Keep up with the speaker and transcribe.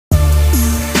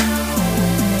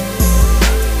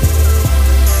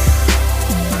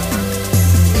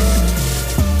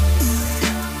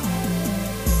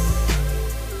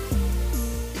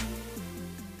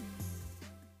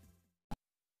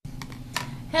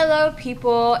Hello,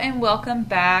 people, and welcome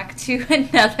back to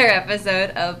another episode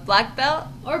of Black Belt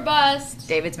or Bust.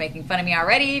 David's making fun of me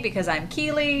already because I'm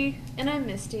Keely. And I'm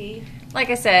Misty. Like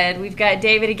I said, we've got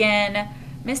David again.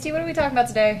 Misty, what are we talking about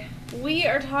today? We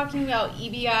are talking about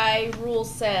EBI rule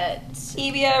set.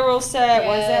 EBI rule set,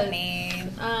 what does that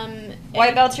mean?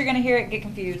 White belts, you're going to hear it, get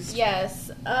confused. Yes.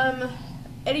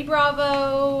 Eddie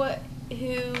Bravo,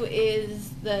 who is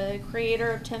the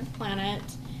creator of 10th Planet,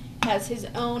 has his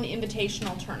own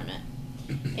invitational tournament.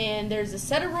 And there's a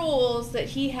set of rules that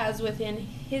he has within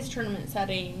his tournament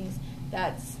settings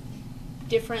that's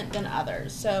different than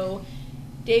others. So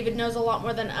David knows a lot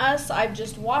more than us. I've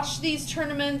just watched these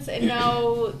tournaments and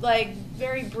know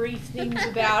very brief things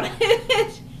about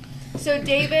it. So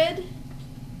David,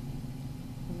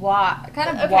 Why?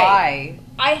 Okay. Why?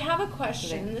 I have a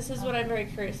question. This is what I'm very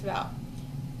curious about.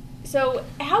 So,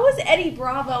 how was Eddie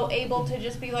Bravo able to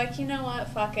just be like, you know what,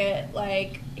 fuck it,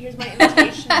 here's my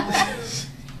invitational?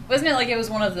 Wasn't it like it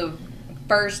was one of the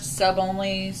first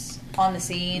sub-onlys on the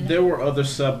scene? There were other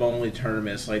sub-only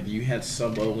tournaments. You had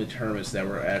sub-only tournaments that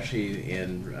were actually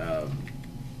in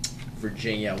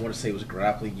Virginia. I want to say it was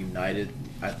Grappling United.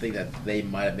 I think that they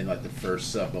might have been the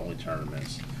first sub-only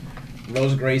tournaments.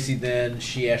 Rose Gracie then,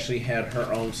 she actually had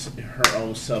her own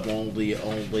sub-only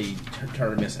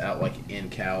tournaments out in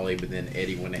Cali, but then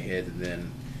Eddie went ahead and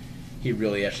then he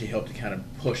really actually helped to kind of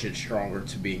push it stronger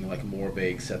to being more of a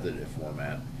accepted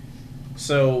format.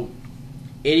 So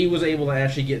Eddie was able to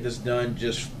actually get this done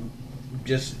just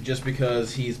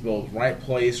because he's both right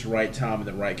place, right time, and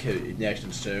the right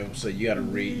connections too. So you got to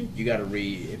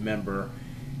remember.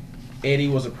 Eddie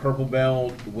was a purple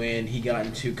belt when he got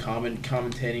into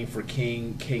commentating for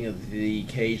King of the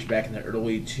Cage back in the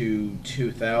early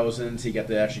 2000s. He got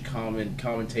to actually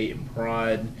commentate in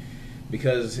Pride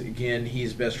because, again,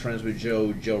 he's best friends with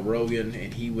Joe Rogan,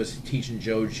 and he was teaching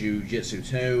Joe Jiu-Jitsu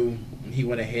too. He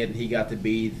went ahead and he got to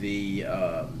be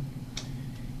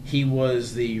he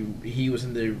was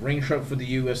in the ring truck for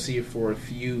the UFC for a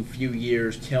few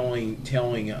years, telling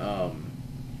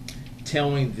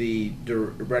the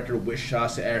director which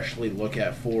shots to actually look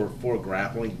at for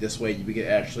grappling. This way we could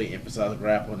actually emphasize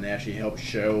grappling and actually help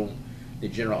show the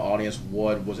general audience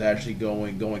what was actually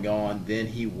going on. Then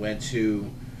he went to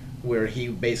where he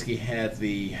basically had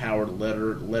the Howard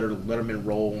Letterman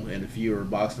role, and if you're a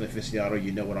boxing aficionado,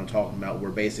 you know what I'm talking about,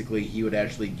 where basically he would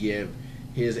actually give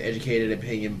his educated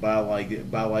opinion by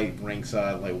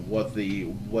ringside, what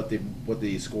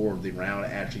the score of the round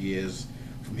actually is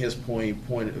from his point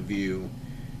of view.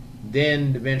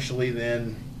 Then eventually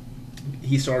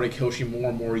he started coaching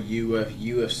more and more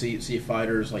UFC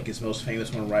fighters. His most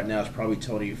famous one right now is probably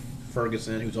Tony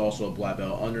Ferguson, who's also a black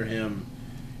belt under him.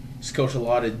 He's coached a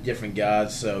lot of different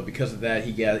guys, so because of that,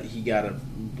 he got a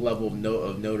level of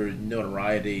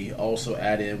notoriety. Also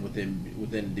added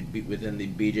within the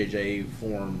BJJ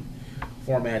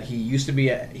format. He used to be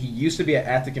an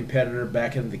active competitor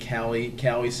back in the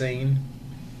Cali scene.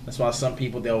 That's why some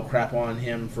people, they'll crap on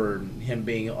him for him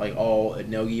being all a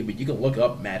no-gi, but you can look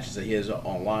up matches of his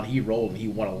online. He rolled and he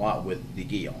won a lot with the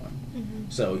gi on. Mm-hmm.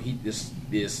 So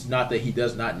it's not that he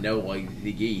does not know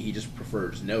the gi, he just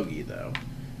prefers no-gi though.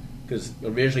 Because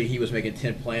originally he was making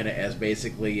 10th Planet as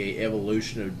basically a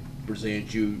evolution of Brazilian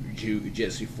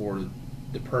Jiu-Jitsu for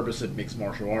the purpose of mixed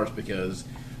martial arts, because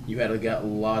you had got a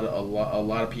lot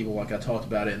of people, like I talked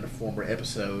about it in the former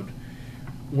episode,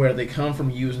 where they come from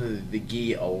using the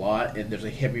gi a lot, and there's a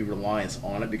heavy reliance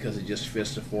on it because it just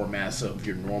fits the formats of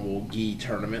your normal gi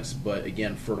tournaments. But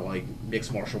again, for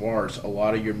mixed martial arts, a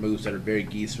lot of your moves that are very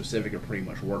gi specific are pretty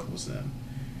much worthless then.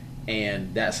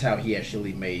 And that's how he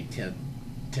actually made 10th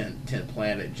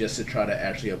Planet, just to try to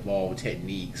actually evolve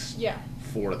techniques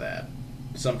for that.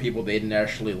 Some people, they didn't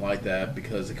actually like that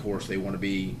because, of course, they want to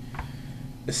be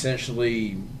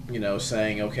essentially,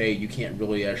 saying, okay, you can't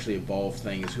really actually evolve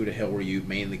things. Who the hell were you?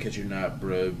 Mainly because you're not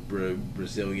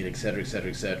Brazilian, etc., etc.,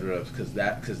 etc.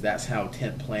 Because that's how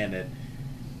 10th Planet,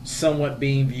 somewhat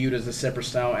being viewed as a separate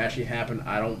style, actually happened.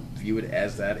 I don't view it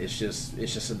as that. It's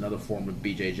just another form of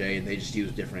BJJ, and they just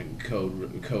use different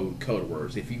code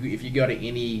words. If you go to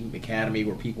any academy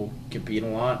where people compete a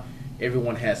lot,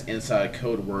 everyone has inside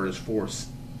code words for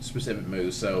specific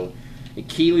moves. So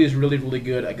Keely is really, really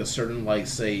good at a certain,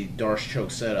 say, Darce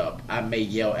choke setup. I may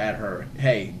yell at her,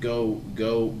 hey, go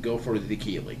for the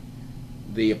Keely.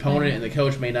 The opponent and the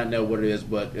coach may not know what it is,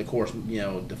 but, of course,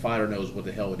 the fighter knows what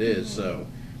the hell it is. So,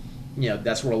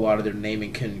 that's where a lot of their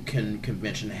naming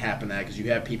convention happen at, because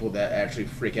you have people that actually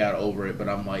freak out over it, but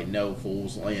I'm like, no,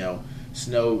 fools. It's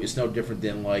no different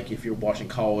than, if you're watching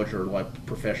college or,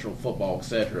 professional football,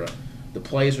 etc. The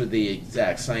plays are the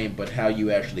exact same, but how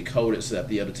you actually code it so that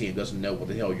the other team doesn't know what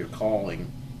the hell you're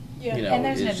calling. Yeah. You know, and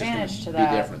there's an it's just gonna advantage to be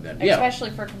that, different then. Yeah. especially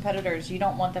for competitors. You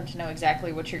don't want them to know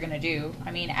exactly what you're going to do.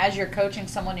 I mean, as you're coaching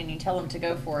someone and you tell them to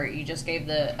go for it, you just gave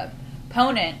the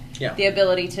opponent the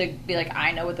ability to be like,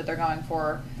 I know what that they're going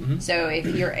for. Mm-hmm. So if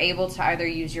you're able to either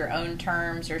use your own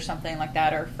terms or something like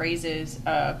that, or phrases,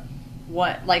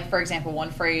 like for example,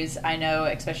 one phrase I know,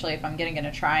 especially if I'm getting in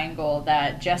a triangle,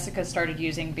 that Jessica started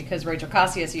using because Rachel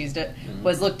Casillas used it,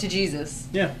 was "Look to Jesus."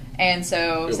 Yeah. And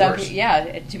so,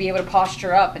 to be able to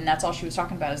posture up, and that's all she was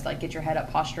talking about, is like, get your head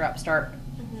up, posture up, start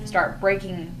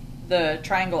breaking the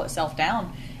triangle itself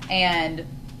down. And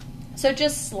so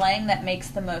just slang that makes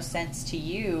the most sense to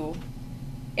you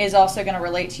is also going to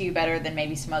relate to you better than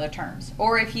maybe some other terms.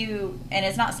 Or if you, and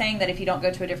it's not saying that if you don't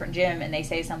go to a different gym and they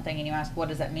say something and you ask, what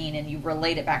does that mean? And you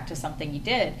relate it back to something you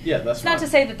did. Yeah, that's It's not to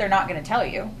say that they're not going to tell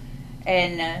you.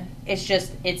 And it's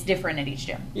just, it's different at each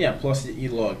gym. Yeah, plus you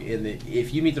look,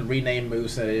 if you need to rename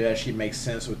moves that it actually makes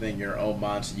sense within your own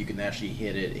mind so you can actually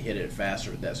hit it faster,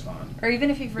 that's fine. Or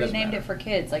even if you've renamed it for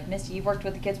kids. Like, Misty, you've worked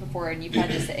with the kids before and you've had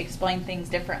to explain things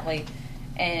differently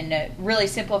and really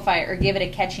simplify it or give it a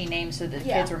catchy name so that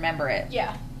kids remember it.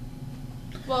 Yeah.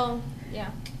 Well, yeah.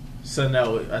 So,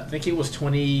 no, I think it was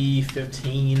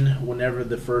 2015 whenever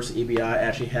the first EBI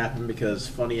actually happened because,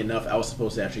 funny enough, I was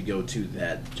supposed to actually go to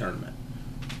that tournament.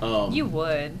 You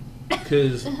would.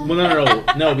 Because,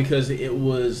 no, because it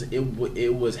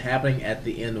was happening at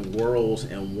the end of Worlds,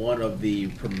 and one of the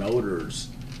promoters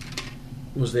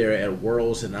was there at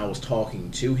Worlds, and I was talking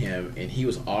to him, and he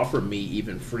was offering me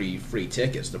even free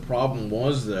tickets. The problem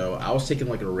was, though, I was taking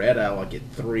like a red eye like at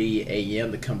 3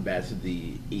 a.m. to come back to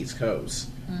the East Coast.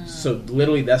 So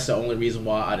literally, that's the only reason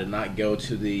why I did not go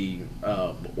to the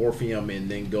Orpheum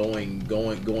and then going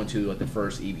to like the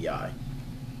first EBI.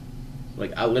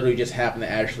 Like, I literally just happened to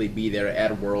actually be there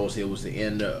at Worlds. It was the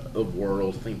end of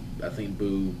Worlds. I think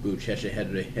Boo Checha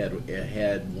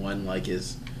had won like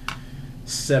his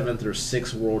 7th or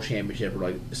 6th world championship or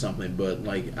like something, but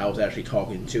like I was actually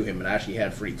talking to him and I actually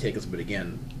had free tickets, but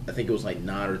again, I think it was like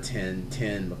 9 or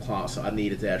 10 o'clock, so I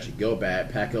needed to actually go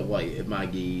back, pack up like my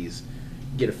geese,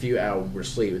 get a few hours of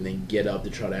sleep, and then get up to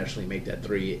try to actually make that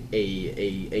 3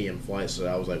 a.m. flight. So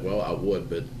I was like, well, I would,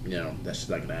 but that's just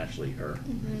not going to actually hurt.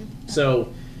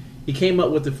 So he came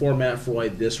up with the format for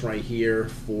like this right here.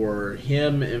 For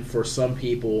him and for some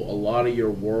people, a lot of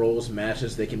your Worlds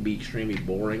matches, they can be extremely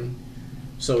boring.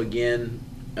 So again,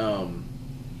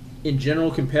 in general,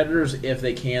 competitors, if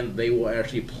they can, they will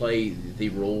actually play the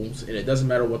rules, and it doesn't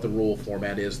matter what the rule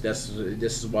format is. This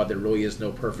is why there really is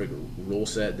no perfect rule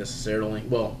set necessarily.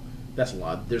 Well, that's a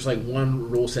lot. There's like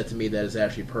one rule set to me that is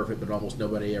actually perfect, but almost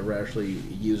nobody ever actually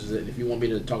uses it. If you want me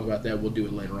to talk about that, we'll do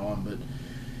it later on. But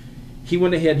he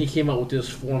went ahead and he came up with this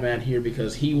format here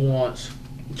because he wants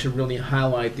to really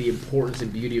highlight the importance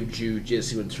and beauty of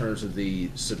jiu-jitsu in terms of the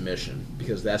submission,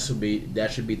 because that should be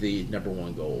the number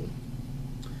one goal.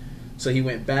 So he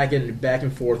went back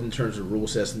and forth in terms of rule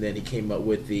sets, and then he came up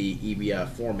with the EBI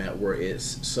format where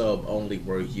it's sub only,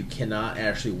 where you cannot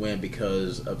actually win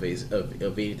because of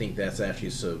anything that's actually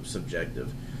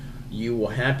subjective. You will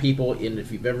have people, and if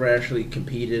you've ever actually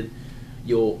competed,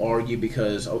 you'll argue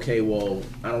because, okay, well,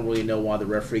 I don't really know why the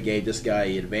referee gave this guy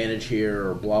an advantage here,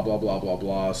 or blah, blah, blah, blah,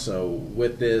 blah. So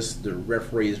with this, the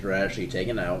referees are actually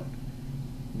taken out.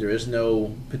 There is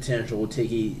no potential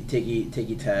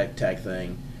ticky-tack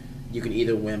thing. You can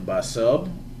either win by sub,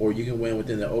 or you can win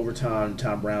within the overtime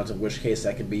rounds, in which case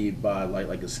that can be by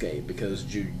like escape, because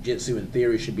jiu-jitsu in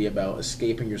theory should be about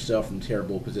escaping yourself from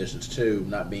terrible positions too,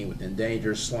 not being within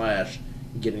danger /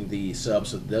 getting the sub.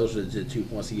 So those are the 2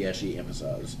 points he actually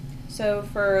emphasized. So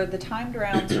for the timed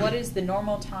rounds, what is the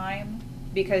normal time?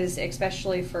 Because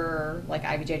especially for like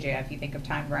IBJJF, if you think of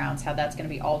timed rounds, how that's going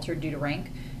to be altered due to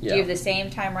rank. Do you have the same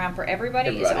time round for everybody?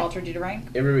 Is it altered due to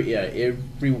rank?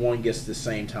 Everyone gets the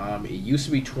same time. It used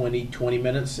to be 20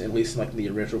 minutes, at least like in the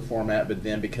original format, but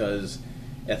then because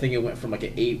I think it went from like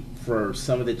an 8 for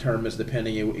some of the tournaments,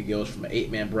 depending, it goes from an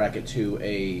 8-man bracket to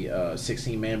a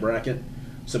 16-man bracket.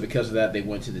 So because of that, they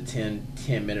went to the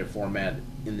 10-minute format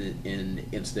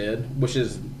instead, which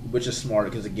is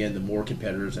smart, because again, the more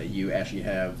competitors that you actually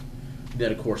have,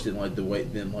 then of course then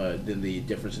the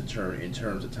difference in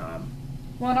terms of time.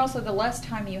 Well, and also the less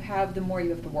time you have, the more you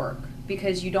have to work,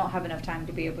 because you don't have enough time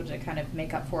to be able to kind of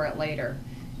make up for it later.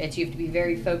 You have to be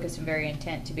very focused and very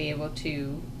intent to be able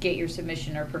to get your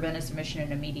submission or prevent a submission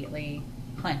and immediately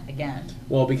hunt again.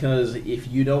 Well, because if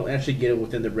you don't actually get it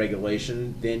within the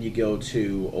regulation, then you go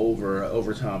to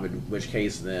overtime, in which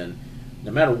case then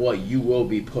no matter what, you will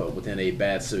be put within a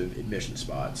bad submission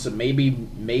spot. So maybe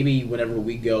whenever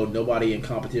we go, nobody in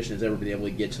competition has ever been able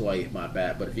to get to like my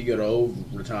bat. But if you go to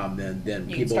overtime, then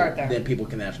people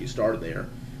can actually start there.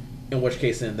 In which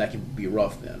case, then that can be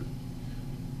rough then.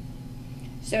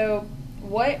 So,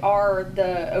 what are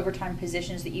the overtime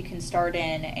positions that you can start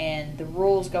in, and the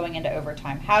rules going into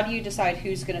overtime? How do you decide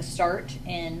who's going to start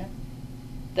in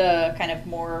the kind of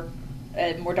more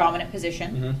dominant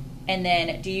position? Mm-hmm. And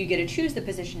then, do you get to choose the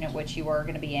position at which you are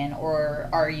going to be in, or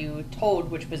are you told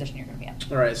which position you're going to be in?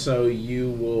 All right, so you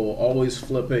will always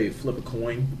flip a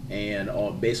coin,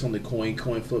 and based on the coin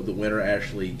flip, the winner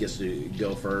actually gets to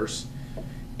go first,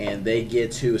 and they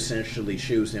get to essentially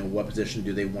choose in what position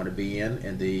do they want to be in,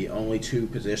 and the only two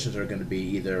positions are going to be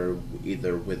either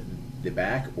with the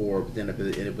back or within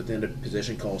a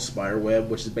position called spider web,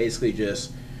 which is basically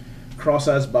just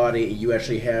cross-sized body, and you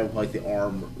actually have like the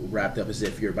arm wrapped up as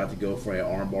if you're about to go for an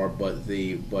arm bar, but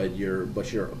your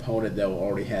opponent though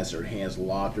already has their hands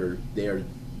locked, or they're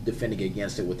defending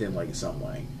against it within like some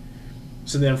way.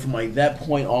 So then from like that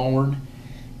point onward,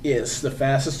 it's the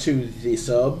fastest to the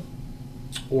sub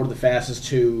or the fastest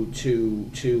to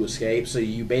escape. So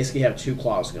you basically have two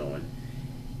clocks going.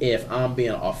 If I'm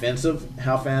being offensive,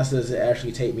 how fast does it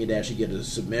actually take me to actually get a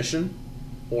submission?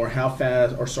 Or how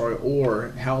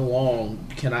long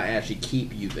can I actually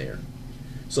keep you there?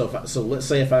 So let's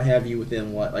say if I have you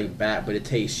within like bat, but it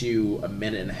takes you a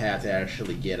minute and a half to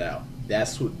actually get out.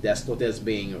 That's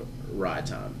being ride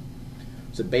time.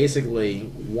 So basically,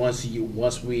 once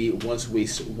we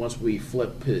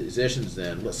flip positions,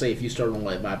 then let's say if you start on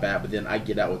like my bat, but then I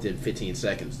get out within 15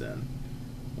 seconds, then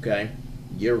okay,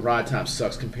 your ride time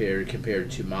sucks compared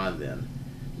to mine.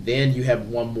 Then you have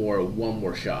one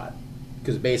more shot.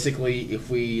 Because basically,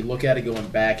 if we look at it going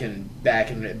back and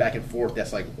forth,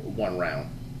 that's like one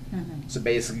round. Mm-hmm. So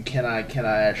basically, can I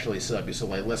actually sub you? So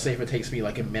like, let's say if it takes me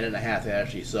like a minute and a half to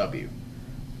actually sub you,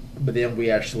 but then we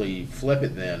actually flip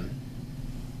it then,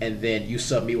 and then you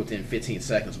sub me within 15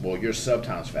 seconds. Well, your sub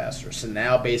time's faster. So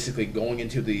now basically going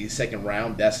into the second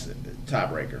round, that's the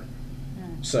tiebreaker.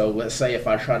 Mm. So let's say if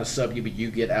I try to sub you, but you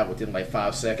get out within like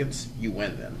 5 seconds, you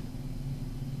win then.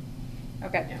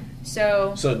 Okay. Yeah.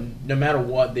 So no matter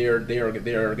what, they are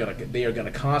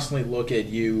gonna constantly look at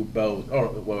you both. Oh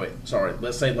wait, sorry.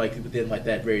 Let's say like within like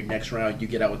that very next round, you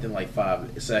get out within like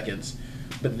 5 seconds,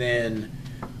 but then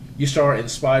you start in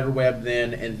spider web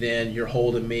and then you're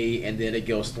holding me, and then it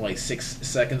goes to like 6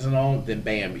 seconds and all. Then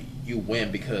bam, you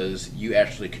win because you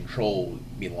actually control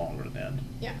me longer then.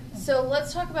 Yeah. So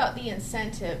let's talk about the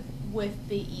incentive with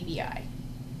the EBI.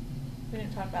 We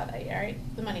didn't talk about that yet,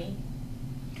 right? The money.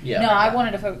 Yeah. No, I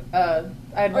wanted to.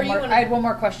 I had one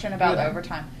more question about the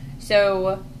overtime.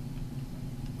 So,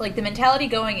 like the mentality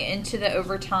going into the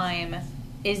overtime,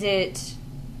 is it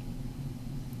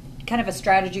kind of a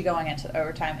strategy going into the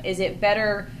overtime? Is it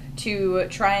better to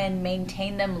try and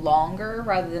maintain them longer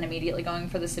rather than immediately going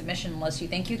for the submission unless you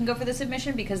think you can go for the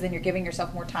submission, because then you're giving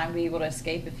yourself more time to be able to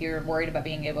escape if you're worried about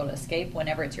being able to escape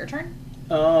whenever it's your turn?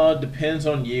 Depends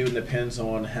on you and depends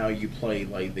on how you play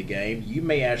like the game. You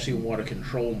may actually want to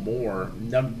control more.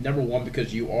 Number one,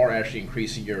 because you are actually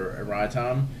increasing your ride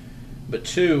time, but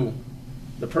two,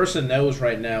 the person knows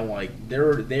right now. Like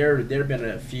there have been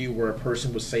a few where a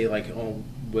person would say like, oh,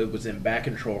 was in back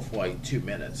control for like 2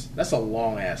 minutes. That's a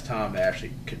long ass time to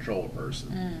actually control a person.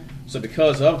 Mm. So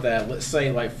because of that, let's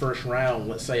say like first round,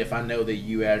 let's say if I know that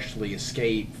you actually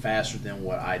escape faster than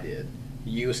what I did.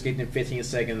 You escaped in 15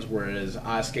 seconds, whereas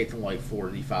I escaped in like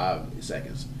 45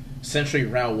 seconds. Essentially,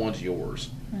 round one's yours.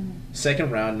 Mm-hmm.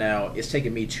 Second round now, it's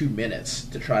taking me 2 minutes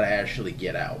to try to actually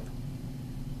get out.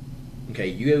 Okay,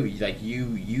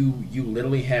 you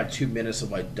literally have 2 minutes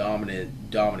of like dominant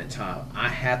time. I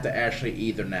have to actually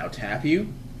either now tap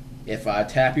you. If I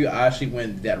tap you, I actually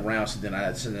win that round. So then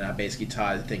I basically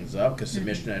tie things up because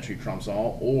submission actually trumps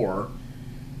all, or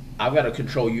I've got to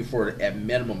control you for at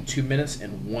minimum 2 minutes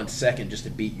and 1 second just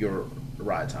to beat your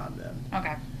ride time then.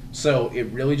 Okay. So it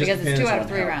really just depends. Because it's 2 out of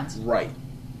 3 rounds. Right.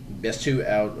 Best 2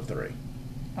 out of 3.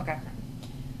 Okay.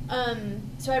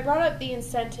 So I brought up the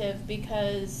incentive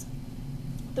because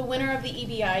the winner of the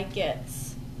EBI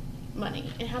gets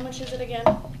money. And how much is it again?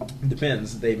 It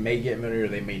depends. They may get money or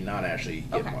they may not actually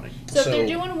get money. So if they're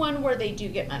doing one where they do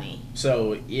get money.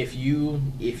 So if you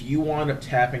wind up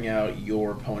tapping out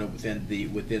your opponent within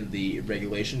the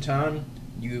regulation time,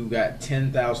 you got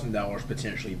 $10,000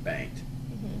 potentially banked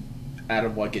out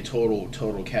of like a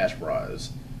total cash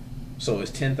prize. So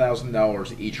it's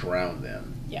 $10,000 each round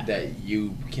then that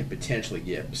you can potentially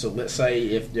get. So let's say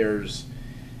if there's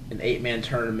an 8-man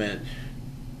tournament,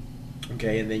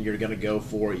 Okay, and then you're going to go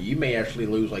for, you may actually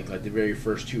lose like the very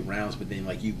first 2 rounds, but then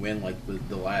like you win like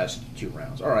the last 2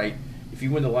 rounds. All right, if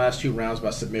you win the last 2 rounds by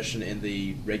submission in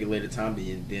the regulated time,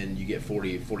 then you get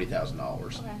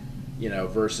 $40,000. Okay. You know,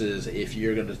 versus if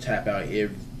you're going to tap out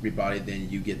everybody, then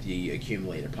you get the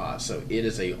accumulated pot. So it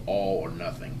is a all or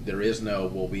nothing. There is no,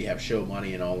 well, we have show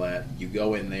money and all that. You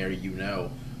go in there, you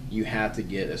know, you have to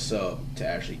get a sub to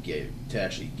actually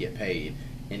get paid.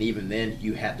 And even then,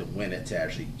 you have to win it to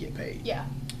actually get paid. Yeah.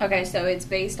 Okay, so it's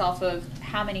based off of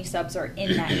how many subs are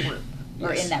in that group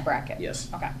or Yes. in that bracket. Yes.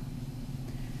 Okay.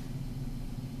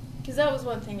 Because that was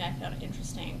one thing I found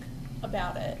interesting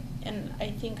about it. And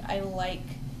I think I like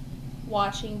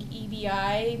watching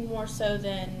EBI more so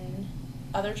than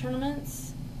other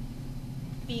tournaments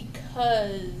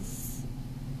because,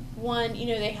 one, you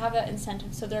know, they have that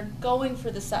incentive. So they're going for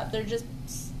the sub.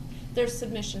 They're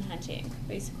submission hunting,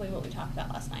 basically what we talked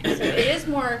about last night. So it is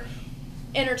more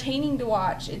entertaining to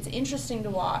watch. It's interesting to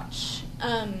watch.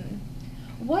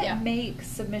 What Yeah. makes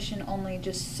submission only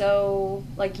just so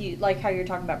like how you're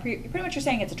talking about? Pretty much you're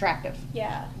saying it's attractive.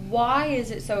 Yeah. Why is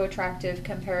it so attractive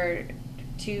compared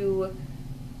to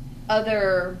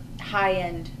other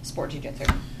high-end sport jiu-jitsu?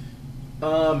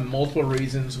 Multiple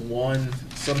reasons. One,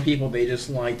 some people, they just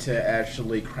like to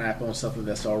actually crap on something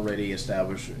that's already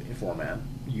established in format.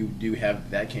 You do have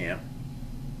that camp.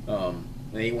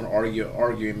 They want to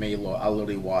argue me. I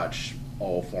literally watch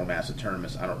all formats of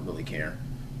tournaments. I don't really care.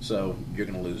 So you're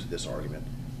going to lose this argument.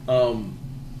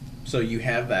 So you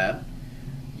have that.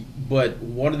 But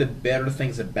one of the better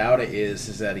things about it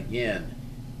is that, again,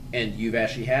 and you've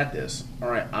actually had this. All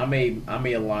right, I'm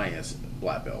a Alliance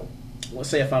black belt. Let's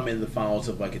say if I'm in the finals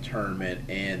of like a tournament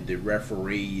and the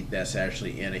referee that's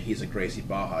actually in it, he's a Gracie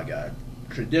Baja guy.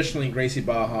 Traditionally, Gracie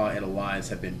Baja and Alliance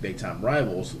have been big time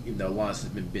rivals. Even though Alliance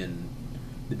has been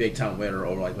the big time winner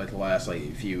over like the last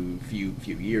few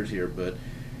years here. But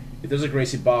if there's a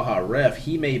Gracie Baja ref,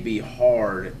 he may be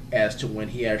hard as to when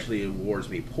he actually awards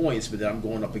me points. But then I'm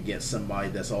going up against somebody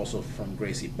that's also from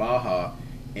Gracie Baja,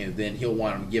 and then he'll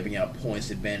wind up giving out points,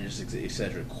 advantages,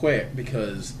 etc. quick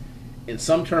because in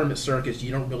some tournament circuits, you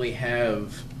don't really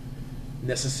have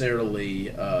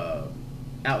necessarily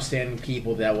outstanding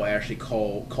people that will actually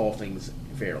call things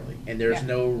fairly, and there's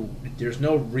no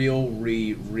real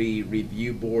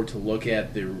review board to look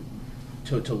at to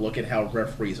look at how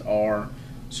referees are.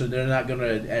 So they're not going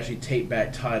to actually take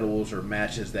back titles or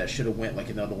matches that should have went like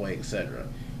another way, etc.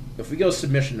 If we go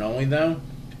submission only, though,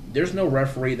 there's no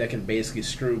referee that can basically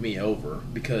screw me over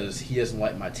because he doesn't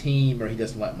like my team or he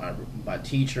doesn't like my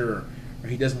teacher or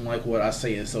he doesn't like what I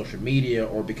say in social media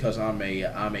or because I'm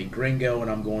a gringo and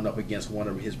I'm going up against one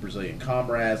of his Brazilian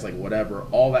comrades, like whatever.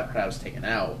 All that crap's taken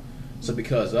out. So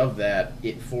because of that,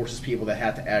 it forces people that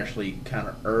have to actually kind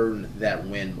of earn that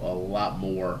win a lot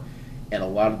more, and a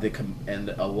lot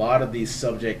of the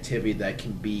subjectivity that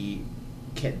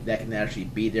can actually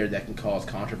be there that can cause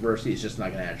controversy is just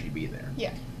not going to actually be there.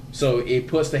 Yeah. So it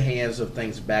puts the hands of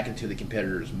things back into the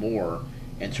competitors more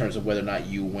in terms of whether or not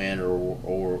you win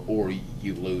or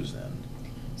you lose then.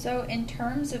 So in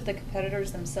terms of the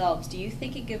competitors themselves, do you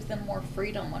think it gives them more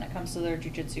freedom when it comes to their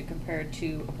jiu-jitsu compared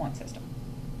to a point system?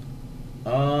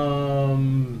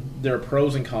 There are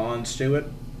pros and cons to it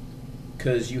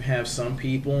because you have some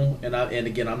people, and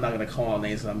again, I'm not going to call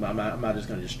names. I'm not just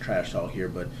going to just trash talk here,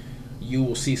 but you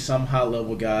will see some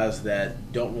high-level guys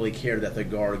that don't really care that their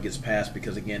guard gets passed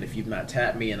because, again, if you've not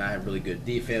tapped me and I have really good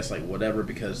defense, like whatever,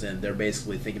 because then they're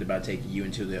basically thinking about taking you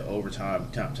into the overtime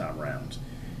time rounds.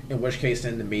 In which case,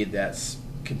 then to me, that's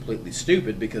completely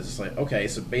stupid because it's like, okay,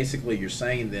 so basically you're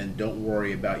saying then don't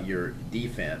worry about your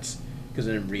defense because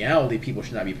in reality, people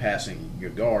should not be passing your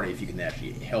guard if you can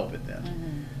actually help it then.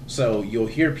 Mm-hmm. So you'll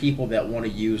hear people that want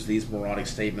to use these moronic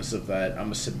statements of that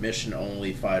I'm a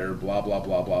submission-only fighter, blah, blah,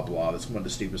 blah, blah, blah. That's one of the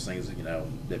stupidest things,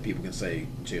 that people can say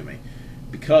to me.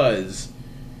 Because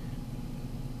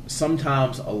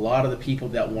sometimes a lot of the people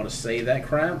that want to say that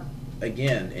crap,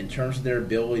 again, in terms of their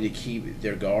ability to keep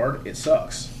their guard, it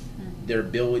sucks. Mm-hmm. Their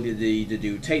ability to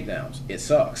do takedowns, it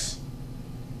sucks.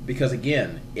 Because,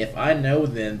 again, if I know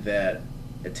then that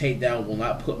a takedown will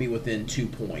not put me within 2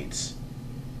 points,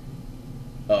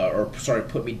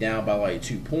 put me down by like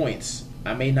 2 points,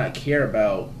 I may not care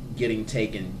about getting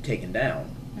taken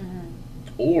down. Mm-hmm.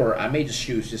 Or I may just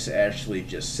choose just to actually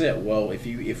just sit. Well, if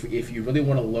you really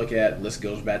want to look at, this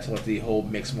goes back to like the whole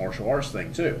mixed martial arts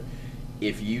thing too.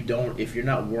 If you're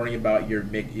not worrying about your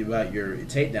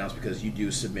takedowns because you do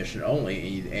submission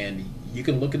only, and you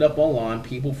can look it up online.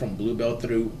 People from blue belt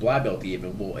through black belt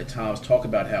even will at times talk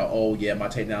about how, oh yeah, my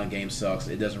takedown game sucks.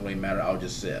 It doesn't really matter. I'll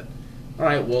just sit. All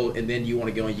right, well, and then you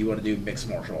want to go and you want to do mixed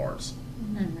martial arts.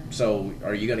 Mm-hmm. So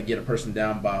are you going to get a person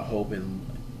down by hoping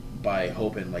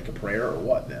like a prayer or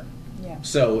what then? Yeah.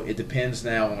 So it depends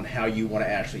now on how you want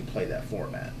to actually play that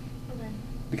format.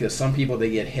 Because some people, they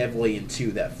get heavily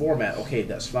into that format. Okay,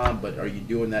 that's fine, but are you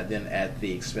doing that then at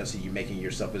the expense of you making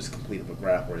yourself as complete of a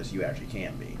grappler as you actually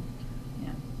can be? Yeah.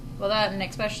 Well, that, and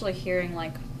especially hearing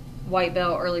like white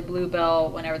belt, early blue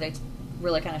belt, whenever they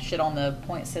really kind of shit on the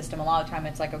point system, a lot of time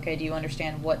it's like, okay, do you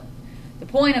understand what the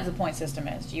point of the point system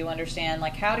is? Do you understand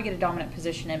like how to get a dominant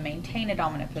position and maintain a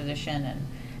dominant position, and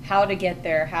how to get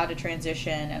there, how to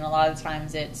transition? And a lot of the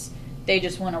times it's they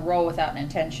just want to roll without an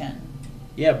intention.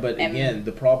 Yeah, but again,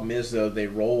 the problem is, though, they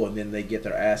roll and then they get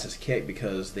their asses kicked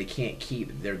because they can't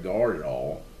keep their guard at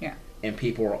all. Yeah. And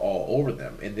people are all over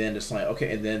them. And then it's like,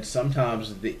 okay, and then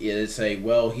sometimes they say,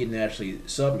 well, he didn't actually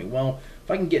sub me. Well,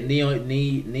 if I can get knee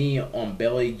on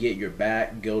belly, get your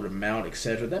back, go to mount,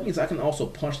 etc., that means I can also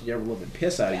punch the ever-living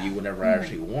piss out of you whenever I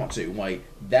actually want to. Like,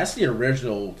 that's the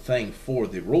original thing for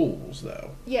the rules,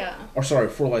 though. Yeah. Or sorry,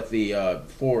 for like the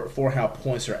for how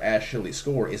points are actually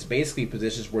scored. It's basically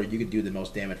positions where you can do the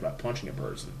most damage by punching a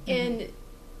person. And,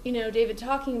 you know, David,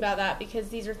 talking about that, because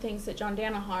these are things that John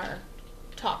Danaher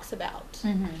talks about.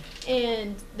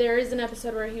 And there is an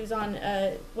episode where he was on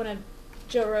one of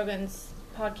Joe Rogan's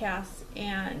podcasts,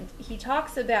 and he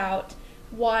talks about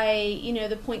why, you know,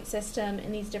 the point system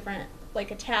and these different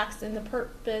like attacks and the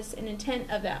purpose and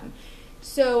intent of them.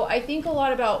 So I think a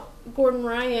lot about Gordon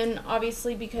Ryan,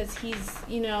 obviously, because he's,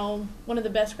 you know, one of the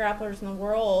best grapplers in the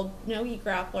world, no-gi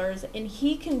grapplers, and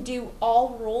he can do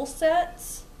all rule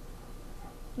sets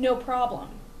no problem,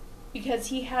 because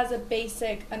he has a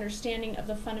basic understanding of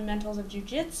the fundamentals of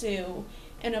jiu-jitsu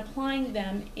and applying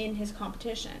them in his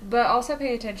competition. But also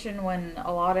pay attention when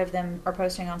a lot of them are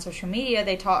posting on social media,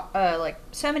 they talk, like,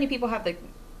 so many people have the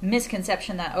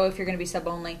misconception that, oh, if you're going to be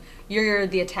sub-only, you're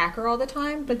the attacker all the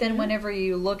time. But then whenever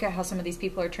you look at how some of these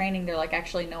people are training, they're like,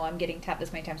 actually, no, I'm getting tapped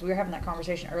this many times. We were having that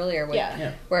conversation earlier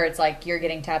where it's like you're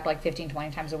getting tapped like 15,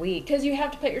 20 times a week. Because you have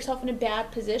to put yourself in a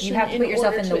bad position. You have to put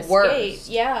yourself in the worst.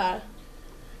 Yeah.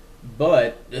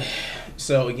 But,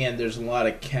 so again, there's a lot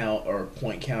of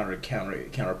counterpoint,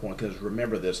 because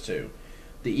remember this too.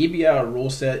 The EBI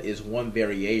rule set is one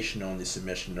variation on the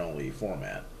submission-only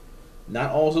format.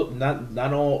 Not all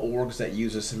orgs that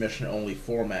use a submission-only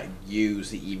format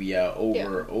use the EBI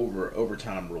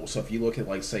overtime rule. So if you look at,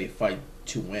 like, say, Fight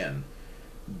to Win,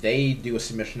 they do a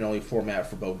submission-only format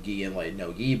for both gi and like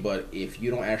no gi, but if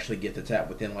you don't actually get the tap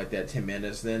within like that 10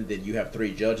 minutes, then you have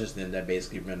 3 judges, then that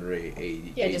basically render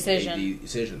a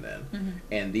decision then.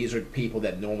 And these are people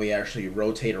that normally actually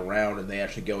rotate around and they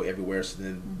actually go everywhere, so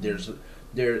then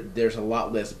there's a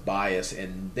lot less bias,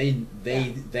 and they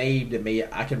to me,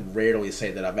 I can rarely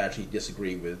say that I've actually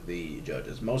disagreed with the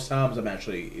judges. Most times I'm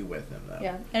actually with them though.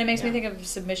 Yeah, and it makes me think of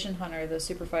Submission Hunter, the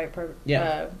super fight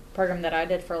program that I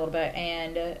did for a little bit,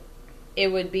 and it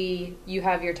would be you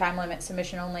have your time limit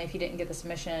submission only. If you didn't get the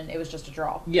submission, it was just a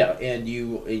draw. Yeah, and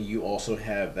you also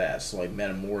have that. So like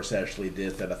Metamorphs actually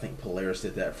did that. I think Polaris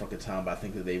did that for a time, but I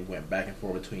think that they went back and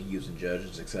forth between using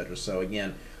judges, etc. So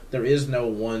again, there is no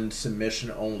one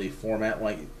submission-only format.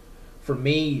 Like, for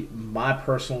me, my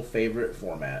personal favorite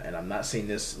format, and I'm not seeing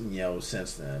this,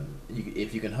 since then.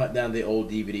 If you can hunt down the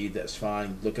old DVD, that's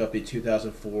fine. Look up the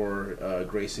 2004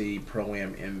 Gracie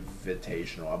Pro-Am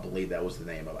Invitational. I believe that was the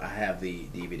name of it. I have the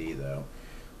DVD, though.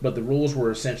 But the rules were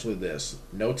essentially this.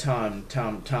 No time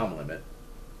limit,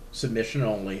 submission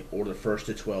only, or the first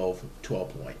to 12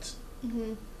 points.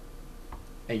 And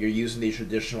you're using the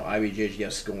traditional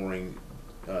IBJJF scoring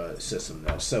system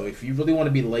now. So if you really want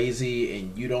to be lazy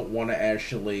and you don't want to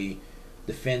actually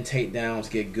defend takedowns,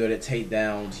 get good at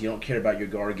takedowns, you don't care about your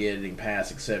guard getting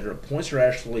past, etc., points are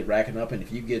actually racking up, and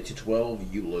if you get to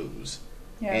 12, you lose.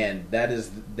 Yeah. And that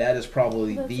is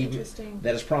probably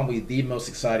the most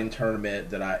exciting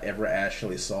tournament that I ever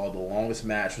actually saw. The longest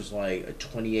match was like a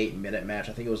 28-minute match.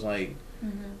 I think it was like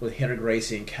with Henry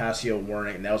Gracie and Cassio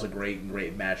Wernick, and that was a great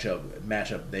matchup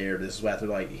there. This is after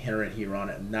like Henry and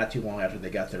Hiron, not too long after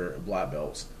they got their black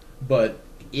belts. But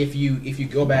if you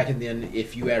go back and then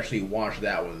if you actually watch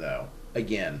that one though,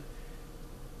 again,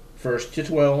 first to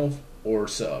 12 or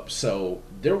sub. So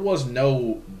there was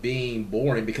no being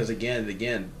boring, because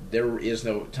again there is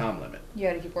no time limit. You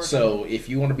got to keep working. So if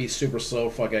you want to be super slow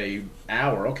for like an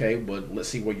hour, okay, but let's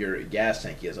see what your gas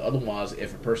tank is. Otherwise,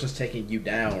 if a person's taking you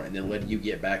down and then letting you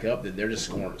get back up, then they're just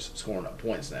scoring up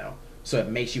points now. So it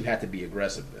makes you have to be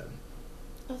aggressive then.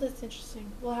 Oh, that's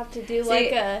interesting. We'll have to do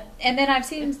And then I've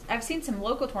seen some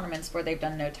local tournaments where they've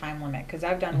done no time limit, because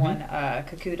I've done one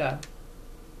Kakuta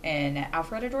in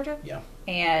Alpharetta, Georgia. Yeah.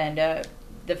 And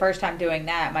the first time doing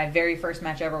that, my very first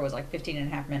match ever was like 15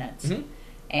 and a half minutes.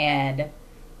 and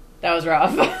that was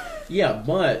rough. Yeah,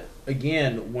 but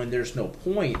again, when there's no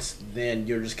points, then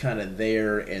you're just kind of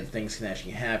there, and things can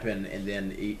actually happen. And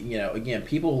then, you know, again,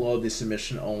 people love the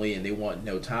submission only, and they want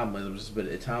no time limits. But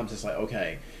at times, it's like,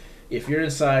 okay, if you're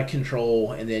inside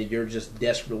control, and then you're just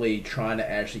desperately trying to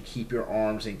actually keep your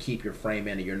arms and keep your frame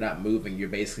in, and you're not moving, you're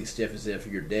basically stiff as if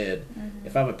you're dead. Mm-hmm.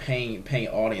 If I'm a paying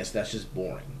audience, that's just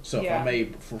boring. So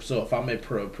if I'm a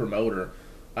promoter,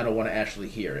 I don't want to actually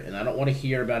hear it. And I don't want to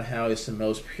hear about how it's the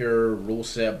most pure rule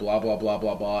set, blah, blah, blah,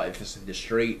 blah, blah. If it's in the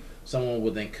street, someone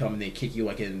will then come and then kick you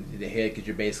like in the head because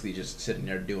you're basically just sitting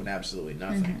there doing absolutely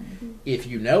nothing. Mm-hmm. If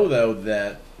you know, though,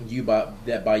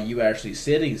 that by you actually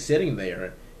sitting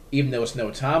there, even though it's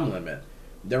no time limit,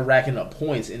 they're racking up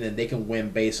points, and then they can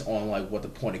win based on like what the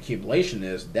point accumulation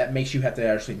is. That makes you have to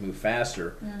actually move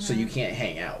faster, so you can't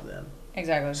hang out then.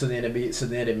 Exactly. So then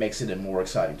it makes it a more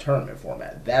exciting tournament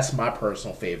format. That's my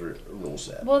personal favorite rule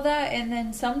set. Well, and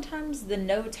then sometimes the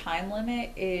no time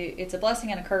limit, it's a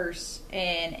blessing and a curse.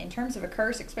 And in terms of a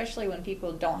curse, especially when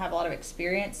people don't have a lot of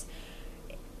experience,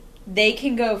 they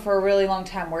can go for a really long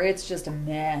time where it's just a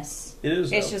mess. It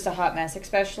is. It's just a hot mess.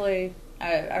 Especially,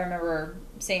 I remember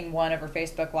seeing one over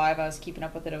Facebook Live. I was keeping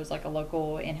up with it. It was like a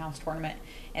local in-house tournament,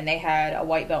 and they had a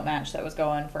white belt match that was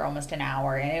going for almost an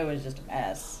hour, and it was just a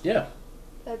mess. Yeah.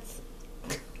 That's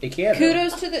it can.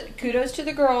 Kudos to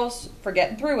the girls for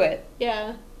getting through it.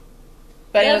 Yeah.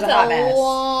 But it was a hot mess.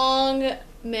 Long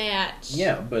match.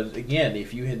 Yeah, but again,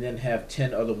 if you then have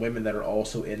 10 other women that are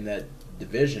also in that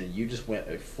division, you just went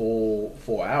a full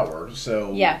hour.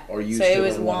 So or you still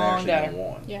it one actually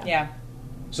won. Yeah.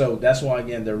 So that's why,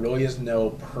 again, there really is no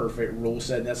perfect rule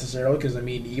set necessarily, because I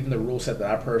mean, even the rule set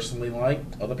that I personally like,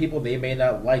 other people, they may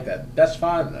not like that. That's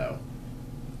fine though.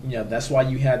 You know, that's why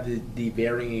you have the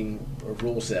varying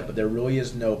rule set, but there really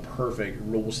is no perfect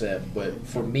rule set. But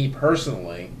for me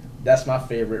personally, that's my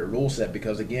favorite rule set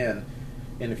because, again,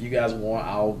 and if you guys want,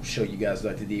 I'll show you guys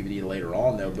like the DVD later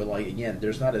on though. But like again,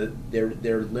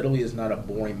 there literally is not a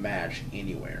boring match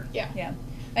anywhere. Yeah.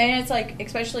 And it's like,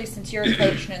 especially since you're a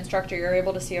coach and instructor, you're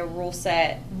able to see a rule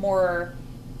set more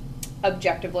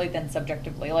objectively than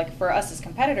subjectively. Like for us as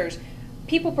competitors,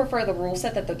 people prefer the rule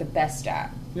set that they're the best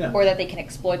at or that they can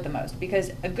exploit the most, because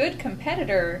a good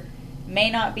competitor may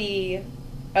not be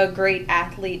a great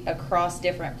athlete across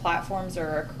different platforms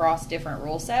or across different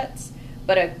rule sets,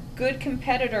 but a good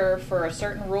competitor for a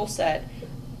certain rule set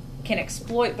can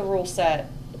exploit the rule set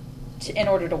in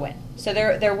order to win. So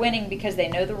they're winning because they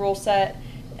know the rule set,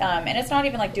 and it's not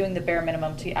even like doing the bare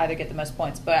minimum to either get the most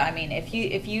points. But I mean, if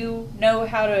you know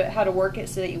how to work it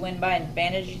so that you win by an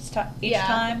advantage each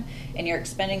time, and you're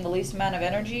expending the least amount of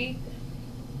energy,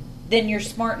 then you're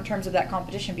smart in terms of that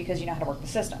competition because you know how to work the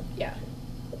system. Yeah.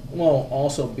 Well,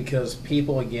 also because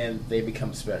people, again, they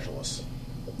become specialists.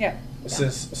 Yeah.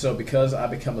 So because I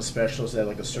become a specialist at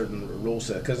like a certain rule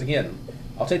set, because again,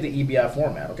 I'll take the EBI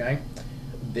format, okay?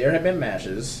 There have been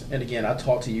matches, and again, I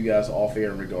talked to you guys off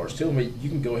air in regards to them, but you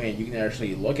can go ahead and you can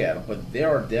actually look at them, but there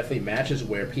are definitely matches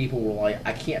where people were like,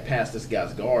 I can't pass this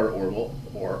guy's guard, or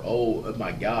oh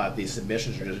my god, these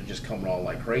submissions are just coming on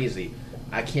like crazy.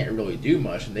 I can't really do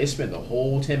much, and they spend the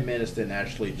whole 10 minutes then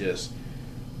actually just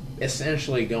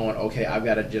essentially going, okay, I've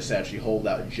got to just actually hold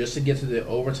out just to get to the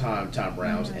overtime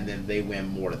rounds, and then they win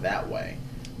more that way.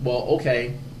 Well,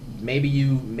 okay, maybe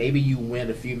you win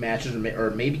a few matches,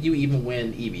 or maybe you even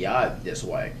win EBI this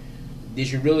way.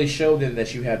 Did you really show them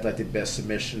that you have like the best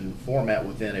submission format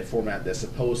within a format that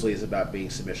supposedly is about being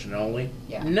submission only?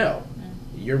 Yeah. No.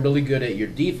 You're really good at your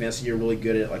defense, and you're really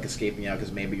good at like escaping out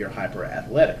because maybe you're hyper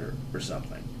athletic or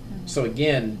something. So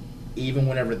again, even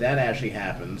whenever that actually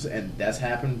happens, and that's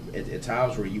happened at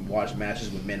times where you watch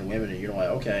matches with men and women, and you're like,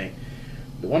 okay,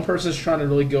 the one person's trying to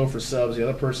really go for subs, the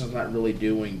other person's not really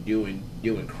doing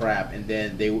crap, and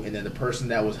then the person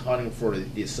that was hunting for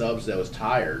the subs that was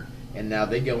tired, and now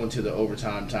they go into the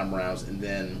overtime rounds, and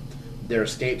then their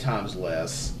escape time's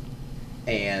less,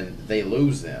 and they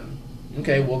lose them.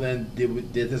 Okay, well then,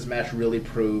 did this match really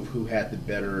prove who had the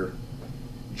better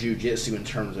jiu-jitsu in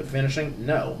terms of finishing?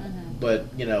 No. But,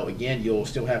 you know, again, you'll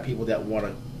still have people that want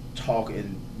to talk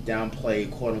and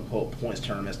downplay quote-unquote points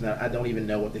tournaments. Now, I don't even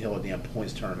know what the hell a damn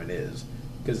points tournament is.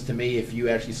 Because to me, if you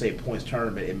actually say points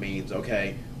tournament, it means,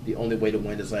 okay, the only way to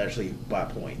win is actually by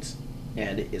points.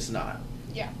 And it's not.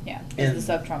 Yeah. And the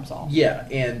sub trumps all. Yeah,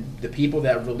 and the people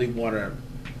that really want to,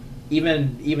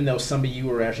 even though some of you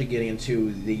were actually getting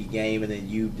into the game and then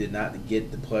you did not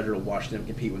get the pleasure of watching them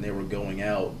compete when they were going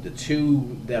out, the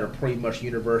two that are pretty much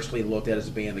universally looked at as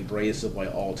being the greatest of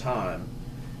like all time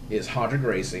is Hendrik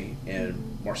Gracie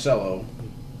and Marcelo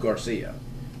Garcia.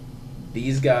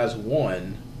 These guys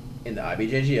won in the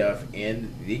IBJJF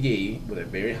in the gi with a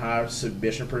very high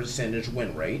submission percentage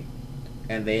win rate,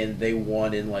 and then they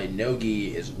won in like no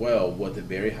gi as well with a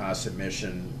very high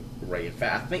submission rate. In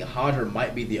fact, I think Hodger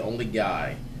might be the only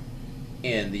guy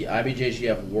in the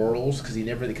IBJJF Worlds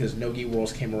because no gi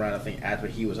Worlds came around I think after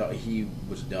he was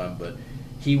done, but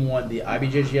he won the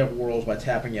IBJJF Worlds by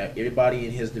tapping out everybody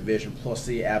in his division plus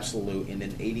the absolute, and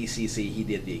then ADCC he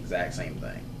did the exact same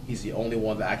thing. He's the only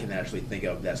one that I can actually think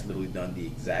of that's literally done the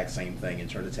exact same thing in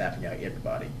terms of tapping out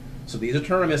everybody. So these are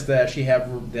tournaments that actually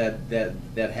have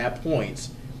that have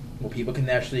points where people can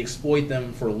actually exploit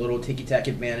them for little ticky-tack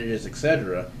advantages,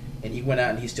 etc. And he went out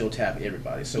and he still tapped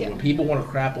everybody. So when people want to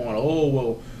crap on, oh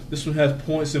well, this one has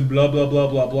points and blah blah blah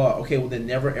blah blah. Okay, well then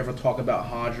never ever talk about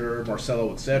Hodger,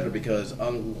 Marcelo, etc. Because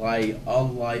unlike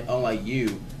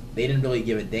you, they didn't really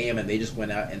give a damn, and they just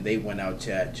went out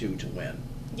to win.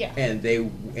 Yeah. And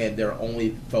their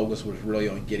only focus was really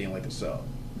on getting like a sub.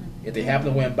 If they happen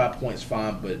to win by points,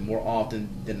 fine, but more often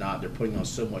than not, they're putting on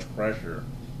so much pressure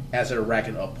as they're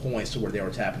racking up points to where they were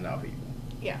tapping out people.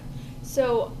 Yeah.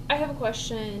 So I have a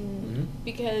question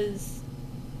because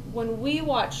when we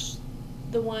watched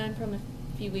the one from a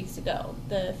few weeks ago,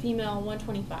 the female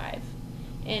 125,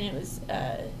 and it was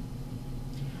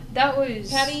that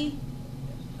was Patty.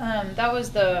 That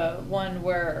was the one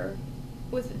where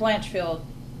with Blanchfield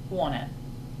won it.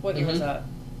 What year was that?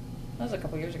 That was a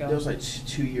couple years ago. That was like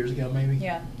 2 years ago, maybe.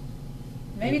 Yeah.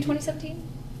 Maybe 2017?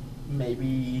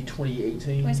 Maybe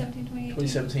 2018. 2017, 2018?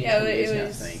 2017, yeah, 2018,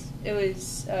 I think. It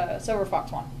was Silver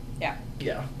Fox won. Yeah.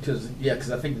 Yeah,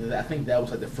 because I think that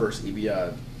was like the first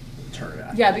EBI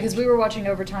tournament. Yeah, because we were watching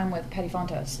Overtime with Petty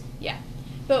Fontes. Yeah.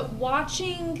 But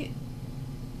watching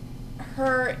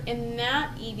her in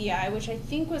that EBI, which I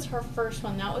think was her first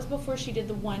one, that was before she did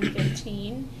the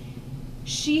 115,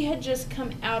 she had just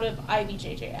come out of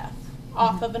IBJJF,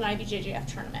 off of an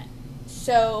IBJJF tournament.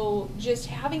 So just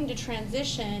having to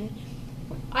transition,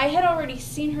 I had already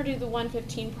seen her do the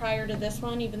 115 prior to this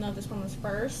one, even though this one was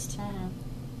first.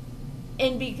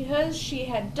 And because she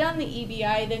had done the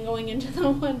EBI, then going into the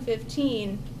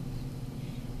 115,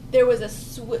 there was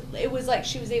it was like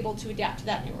she was able to adapt to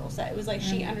that new rule set. It was like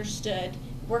she understood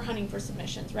we're hunting for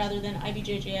submissions rather than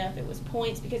IBJJF. It was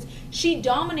points because she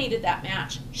dominated that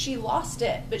match. She lost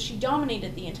it, but she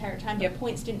dominated the entire time. But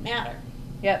points didn't matter.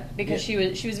 Yep, because she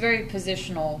was very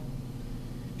positional.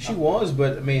 She was,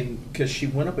 but I mean, because she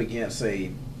went up against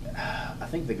I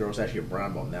think the girl's actually a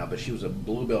brown belt now, but she was a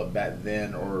blue belt back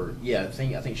then, or I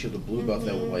think she was a blue belt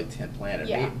that was like 10th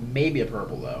planet, maybe a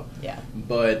purple though. Yeah,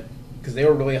 but because they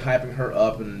were really hyping her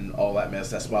up and all that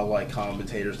mess. That's why like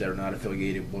commentators that are not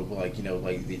affiliated with like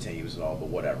like the teams and all, but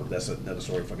whatever. That's another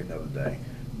story for another day.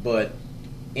 But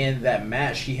in that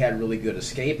match, she had really good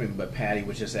escaping, but Patty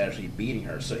was just actually beating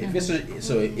her. So if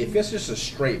it's just a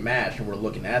straight match and we're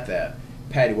looking at that,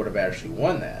 Patty would have actually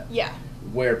won that. Yeah.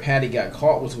 Where Patty got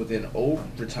caught was within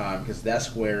overtime, because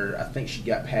that's where I think she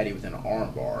got Patty within an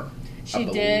arm bar. She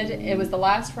did. It was the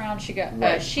last round. She got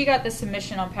the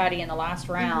submission on Patty in the last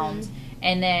round,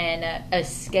 and then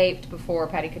escaped before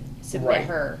Patty could submit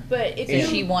her. But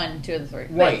she won 2 of the 3.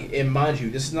 Right, and mind you,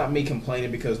 this is not me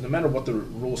complaining, because no matter what the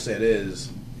rule set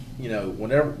is,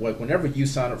 whenever you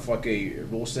sign up for like a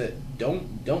rule set,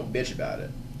 don't bitch about it.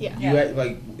 Yeah.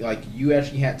 You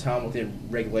actually had time within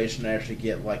regulation to actually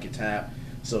get like a tap.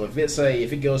 So if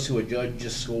it goes to a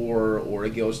judge's score, or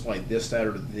it goes to like this, that,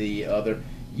 or the other,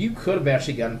 you could have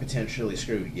actually gotten potentially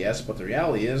screwed. Yes, but the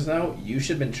reality is though, you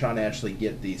should have been trying to actually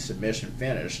get the submission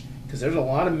finished, because there's a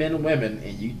lot of men and women,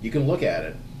 and you can look at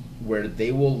it, where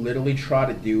they will literally try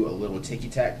to do a little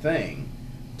ticky-tack thing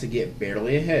to get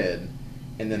barely ahead,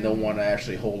 and then they'll want to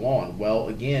actually hold on. Well,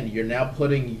 again, you're now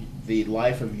putting the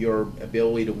life of your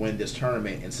ability to win this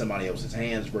tournament in somebody else's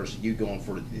hands versus you going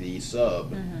for the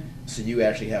sub, so you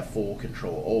actually have full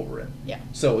control over it. Yeah.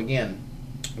 So again,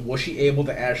 was she able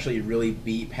to actually really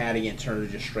beat Patty in terms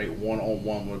of just straight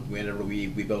one-on-one whenever we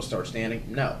both start standing?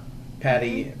 No.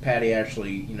 Patty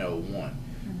actually won.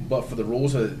 But for the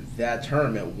rules of that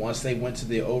tournament, once they went to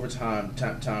the overtime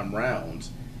time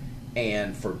rounds,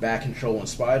 and for back control and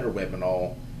spider web and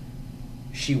all,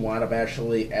 she wound up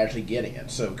actually getting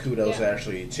it. So kudos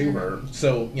actually to her.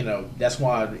 So that's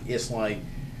why it's like,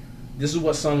 this is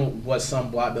what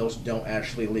some black belts don't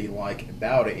actually really like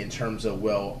about it, in terms of,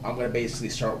 well, I'm going to basically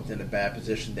start within a bad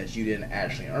position that you didn't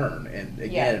actually earn. And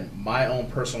again, my own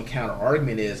personal counter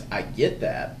argument is, I get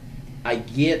that. I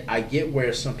get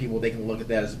where some people, they can look at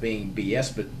that as being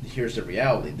BS, but here's the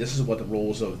reality. This is what the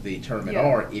rules of the tournament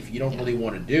are. If you don't really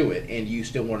want to do it, and you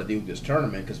still want to do this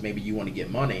tournament because maybe you want to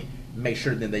get money, make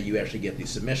sure then that you actually get the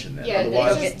submission. Then. Yeah,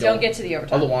 Otherwise, don't get to the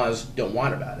overtime. Otherwise, don't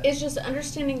whine about it. It's just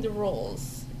understanding the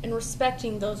rules and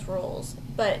respecting those rules.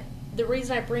 But the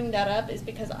reason I bring that up is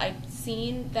because I've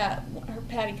seen that her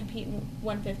Patty compete in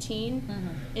 115,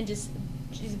 and just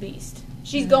she's a beast.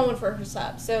 She's going for her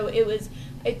sub. So it was,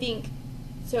 I think,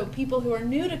 so people who are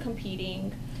new to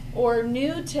competing or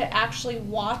new to actually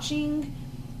watching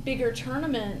bigger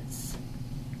tournaments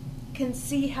can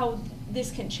see how this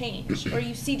can change, or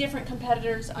you see different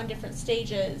competitors on different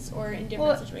stages or in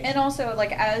different situations. And also,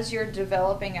 like, as you're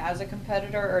developing as a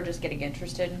competitor or just getting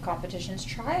interested in competitions,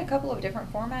 try a couple of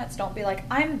different formats. Don't be like,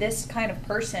 I'm this kind of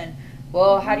person.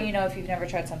 Well, how do you know if you've never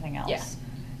tried something else? Yeah.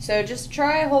 So just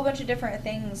try a whole bunch of different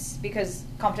things, because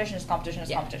competition is competition is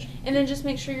competition. And then just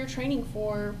make sure you're training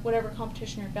for whatever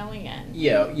competition you're going in.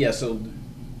 Yeah. So,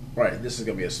 right, this is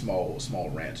gonna be a small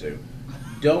rant too.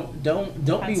 Don't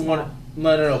be small. one.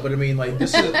 No. But I mean, like,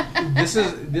 this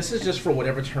is just for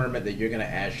whatever tournament that you're gonna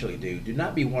actually do. Do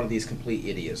not be one of these complete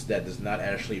idiots that does not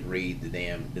actually read the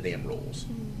damn rules.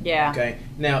 Yeah. Okay.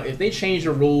 Now, if they change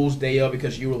the rules day of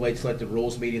because you were late to like the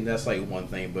rules meeting, that's like one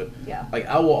thing. But Yeah. like,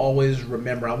 I will always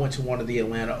remember, I went to one of the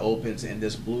Atlanta Opens, and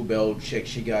this blue belt chick,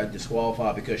 she got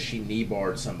disqualified because she knee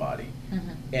barred somebody,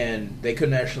 and they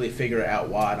couldn't actually figure out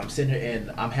why. And I'm sitting here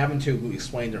and I'm having to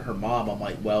explain to her mom. I'm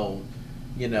like, well,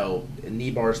 you know, knee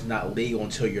bar is not legal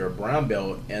until you're a brown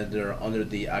belt, and they're under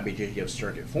the IBJJF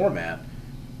circuit format.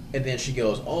 And then she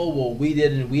goes, "Oh, well, we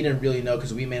didn't really know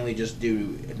because we mainly just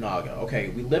do Naga." Okay,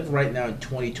 we live right now in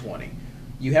 2020.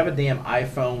 You have a damn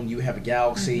iPhone, you have a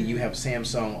Galaxy, you have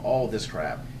Samsung, all this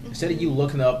crap. Instead of you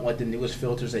looking up like the newest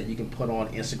filters that you can put on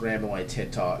Instagram and like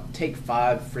TikTok, take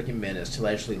 5 freaking minutes to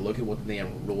actually look at what the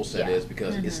damn rule set is,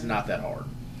 because it's not that hard.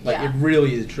 Like, it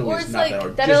really is, truly, it's not that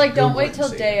hard. That Just are like, don't Google it wait till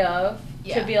and see day it. of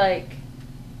to be like,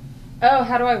 oh,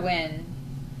 how do I win?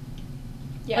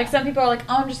 Yeah. Like, some people are like,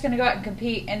 oh, I'm just going to go out and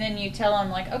compete. And then you tell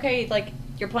them, like, okay, like,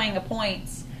 you're playing the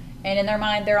points. And in their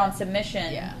mind, they're on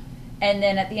submission. Yeah. And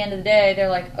then at the end of the day, they're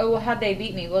like, oh, well, how'd they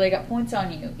beat me? Well, they got points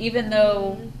on you. Even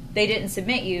though they didn't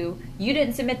submit you, you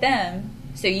didn't submit them.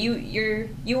 So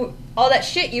you all that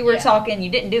shit you were talking, you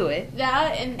didn't do it.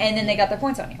 That and then they got their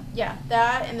points on you. Yeah,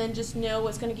 that, and then just know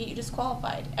what's going to get you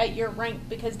disqualified at your rank,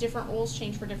 because different rules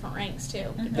change for different ranks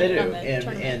too. They do, on the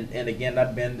tournament. and again,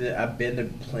 I've been to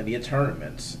plenty of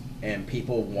tournaments, and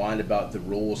people whine about the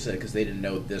rules set because they didn't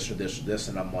know this or this or this,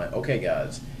 and I'm like, okay,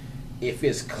 guys, if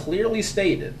it's clearly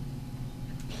stated,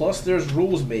 plus there's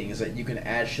rules meetings that you can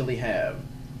actually have.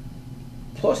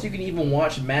 Plus, you can even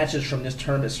watch matches from this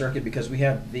tournament circuit, because we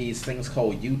have these things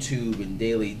called YouTube and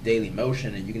Daily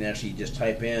Motion, and you can actually just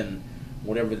type in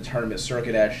whatever the tournament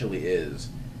circuit actually is.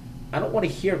 I don't want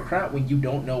to hear crap when you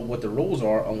don't know what the rules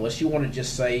are, unless you want to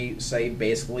just say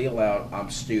basically aloud,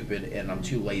 I'm stupid and I'm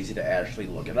too lazy to actually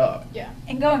look it up. Yeah.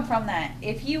 And going from that,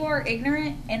 if you are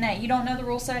ignorant and that you don't know the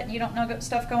rule set, you don't know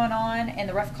stuff going on, and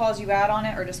the ref calls you out on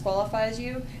it or disqualifies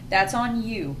you, that's on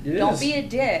you. Don't be a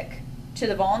dick to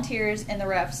the volunteers and the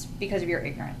refs because of your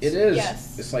ignorance. It is.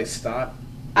 Yes. It's like, stop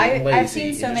being lazy. I've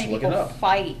seen so and just many look it people up.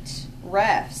 fight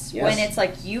refs when it's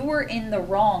like, you were in the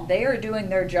wrong. They are doing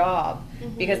their job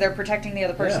because they're protecting the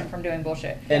other person from doing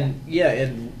bullshit. And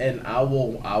and I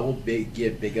will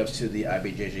give big ups to the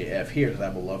IBJJF here, because I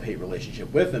have a love-hate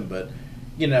relationship with them. But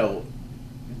you know,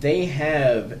 they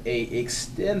have a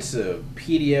extensive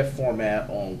PDF format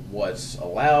on what's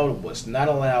allowed, what's not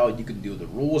allowed. You can do the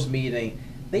rules meeting.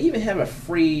 They even have a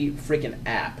free freaking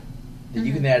app that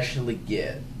you can actually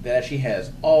get that actually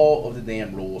has all of the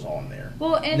damn rules on there.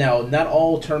 Well, and now, not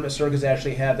all tournament circuits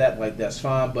actually have that. Like, that's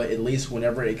fine, but at least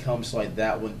whenever it comes to like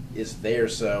that one, it's there.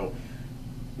 So,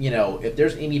 you know, if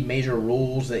there's any major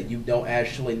rules that you don't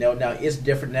actually know, now it's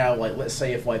different now. Like, let's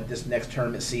say if like this next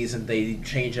tournament season they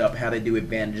change up how they do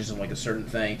advantages and like a certain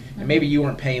thing, and maybe you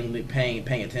weren't paying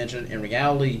attention. In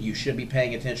reality, you should be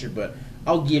paying attention, but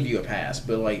I'll give you a pass.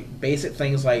 But like basic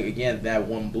things like, again, that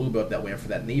one blue belt that went for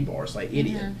that knee bar, it's like,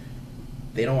 idiot.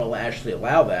 They don't actually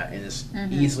allow that, and it's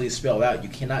easily spelled out. You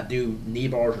cannot do knee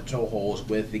bars or toe holds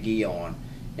with the gi on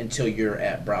until you're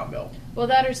at brown belt. Well,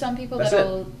 that are some people That's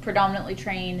that'll predominantly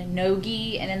train no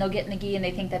gi, and then they'll get in the gi and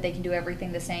they think that they can do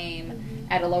everything the same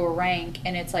at a lower rank,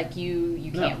 and it's like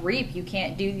you can't reap, you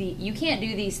can't do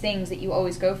these things that you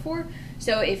always go for.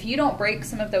 So if you don't break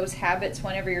some of those habits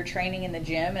whenever you're training in the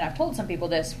gym, and I've told some people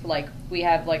this, like we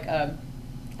have like I've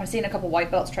seen a couple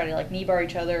white belts try to like knee bar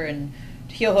each other and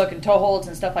heel hook and toe holds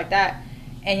and stuff like that,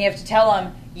 and you have to tell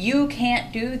them, you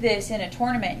can't do this in a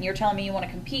tournament, and you're telling me you want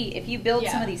to compete. If you build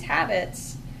some of these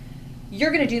habits,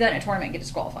 you're going to do that in a tournament and get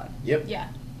disqualified. Yep. Yeah.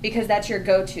 Because that's your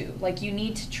go-to. Like, you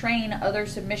need to train other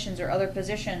submissions or other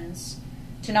positions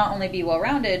to not only be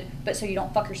well-rounded, but so you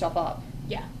don't fuck yourself up.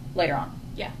 Yeah. Later on.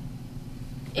 Yeah.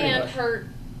 Pretty And much. hurt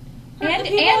And the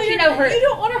people you know, hurt. You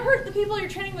don't want to hurt the people you're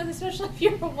training with, especially if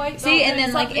you're a white belt. See, and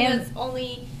then, like, something in- that's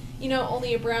only,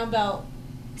 only a brown belt.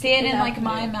 See, and in, Without like,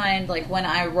 my you. mind, like, when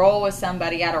I roll with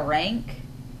somebody out of rank,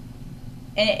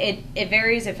 and it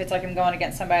varies if it's, like, I'm going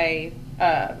against somebody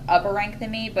upper rank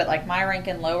than me, but, like, my rank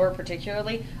and lower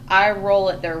particularly, I roll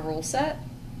at their rule set.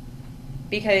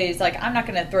 Because, like, I'm not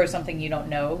going to throw something you don't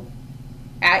know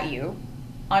at you.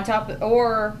 On top of,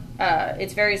 or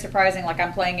it's very surprising, like,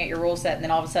 I'm playing at your rule set, and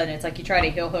then all of a sudden it's like you try to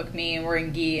heel hook me, and we're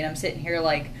in gi, and I'm sitting here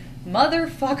like,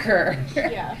 motherfucker.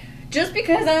 Yeah. Just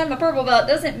because I'm a purple belt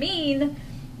doesn't mean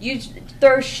you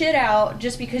throw shit out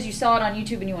just because you saw it on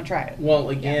YouTube and you want to try it. Well,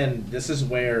 again, this is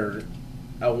where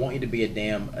I want you to be a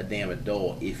damn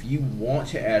adult. If you want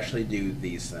to actually do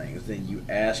these things, then you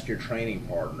ask your training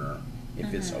partner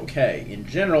if it's okay. In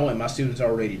general, and my students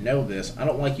already know this, I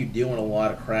don't like you doing a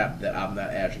lot of crap that I've not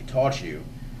actually taught you.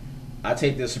 I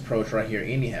take this approach right here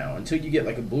anyhow. Until you get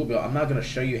like a blue belt, I'm not going to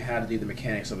show you how to do the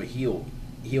mechanics of a heel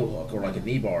hook or like a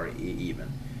knee bar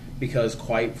even. Because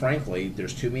quite frankly,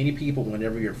 there's too many people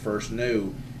whenever you're first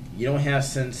new, you don't have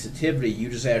sensitivity, you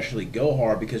just actually go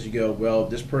hard because you go, well,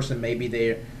 this person maybe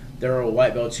they're a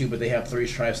white belt too, but they have 3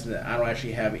 stripes and I don't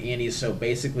actually have any. So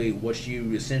basically what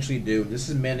you essentially do, this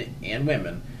is men and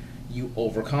women, you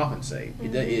overcompensate.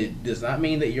 It does not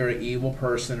mean that you're an evil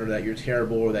person or that you're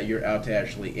terrible or that you're out to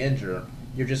actually injure.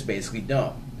 You're just basically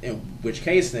dumb. In which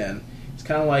case then, it's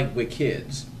kind of like with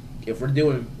kids. If we're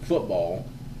doing football,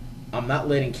 I'm not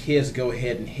letting kids go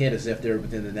ahead and hit as if they're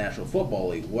within the National Football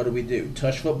League. What do?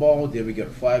 Touch football, then we go to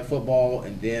flag football,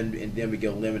 and then we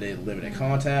go limited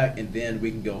contact, and then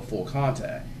we can go full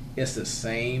contact. It's the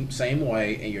same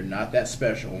way, and you're not that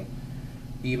special.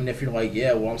 Even if you're like,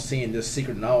 yeah, well, I'm seeing this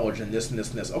secret knowledge and this and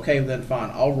this and this. Okay, then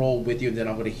fine, I'll roll with you, and then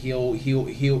I'm going to heel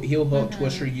hook,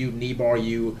 twister you, knee bar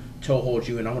you, toe hold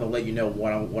you, and I'm going to let you know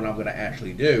what I'm going to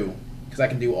actually do, because I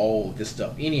can do all of this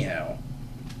stuff anyhow.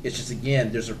 It's just,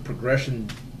 again, there's a progression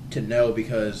to know,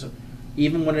 because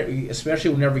even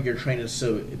especially whenever you're training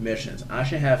submissions, I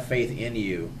should have faith in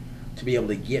you to be able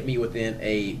to get me within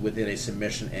a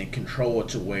submission and control it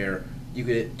to where you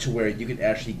could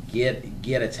actually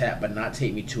get a tap, but not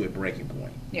take me to a breaking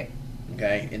point. Yeah.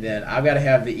 Okay, and then I've got to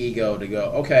have the ego to go,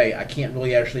 okay, I can't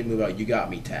really actually move out. You got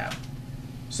me, tap.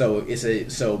 So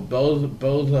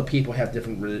both people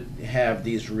have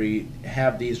these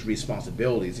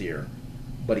responsibilities here.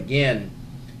 But again,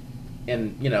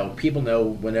 and people know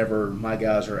whenever my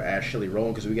guys are actually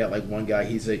rolling, because we got like one guy,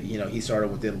 he started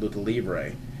within Lucha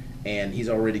Libre, and he's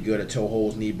already good at toe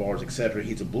holds, knee bars, etc.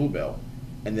 He's a blue belt,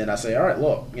 and then I say, all right,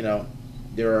 look,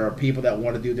 there are people that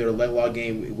want to do their leg lock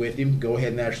game with him. Go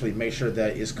ahead and actually make sure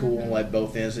that it's cool on like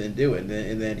both ends and do it,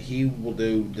 and then he will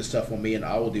do the stuff on me, and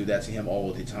I will do that to him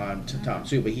all the time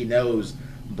too. But he knows,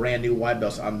 brand new white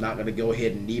belts, I'm not going to go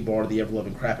ahead and knee bar the ever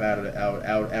loving crap out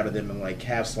of them and like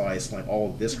calf slice like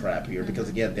all of this crap here, because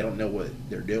again, they don't know what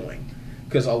they're doing.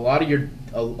 Because a lot of your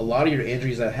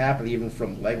injuries that happen even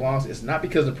from leg locks, it's not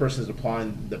because the person is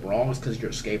applying the wrong, it's because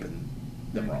you're escaping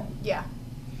them wrong. Yeah.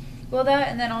 Well, that,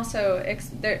 and then also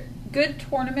good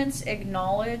tournaments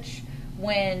acknowledge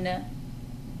when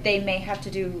they may have to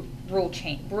do rule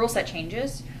set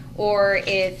changes. Or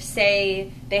if,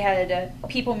 say, they had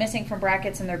people missing from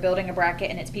brackets and they're building a bracket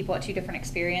and it's people at 2 different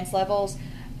experience levels,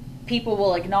 people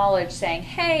will acknowledge saying,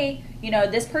 hey,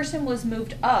 this person was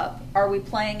moved up. Are we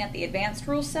playing at the advanced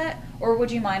rule set, or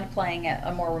would you mind playing at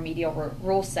a more remedial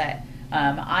rule set?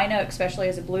 I know, especially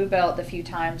as a blue belt, the few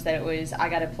times that it was I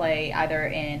got to play either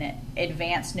in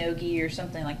advanced no-gi or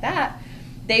something like that,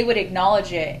 they would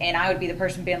acknowledge it, and I would be the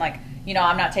person being like,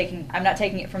 I'm not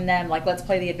taking it from them. Like, let's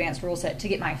play the advanced rule set to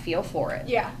get my feel for it.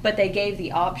 Yeah. But they gave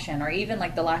the option, or even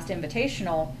like the last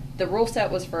invitational, the rule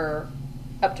set was for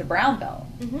up to brown belt.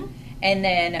 Mm-hmm. And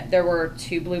then there were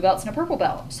 2 blue belts and a purple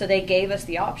belt. So they gave us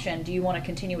the option, do you want to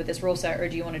continue with this rule set, or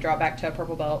do you want to draw back to a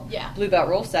purple belt, blue belt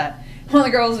rule set? One of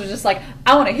the girls was just like,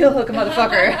 I want to heel hook a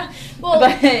motherfucker.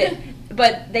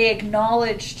 But they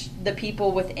acknowledged the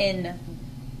people within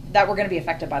that were going to be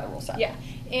affected by the rule set. Yeah.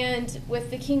 And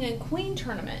with the King and Queen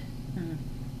tournament,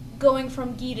 going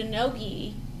from gi to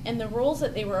no-gi, and the rules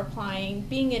that they were applying,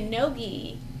 being in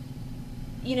no-gi,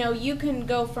 you can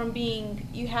go from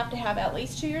you have to have at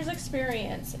least 2 years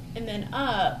experience and then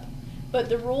up, but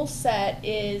the rule set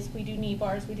is we do knee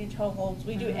bars, we do toe holds,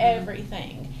 we do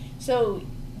everything. So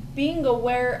being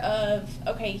aware of,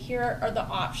 okay, here are the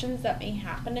options that may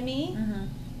happen to me.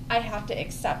 I have to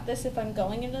accept this if I'm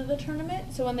going into the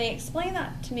tournament. So when they explained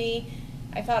that to me,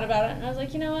 I thought about it and I was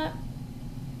like, you know what?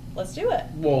 let's do it.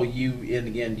 Well, you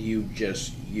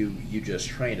just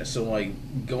train it. So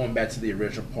like going back to the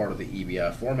original part of the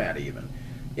EBI format, even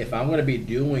if I'm going to be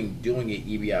doing an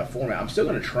EBI format, I'm still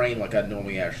going to train like I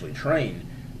normally actually train,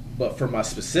 but for my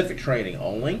specific training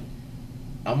only,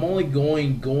 I'm only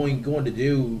going to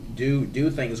do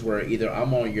things where either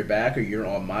I'm on your back or you're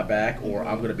on my back, or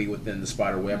I'm going to be within the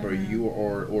spider web, or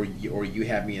you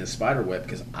have me in spider web,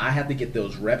 because I have to get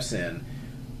those reps in.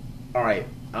 All right,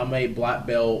 I'm a black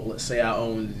belt. Let's say I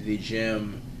own the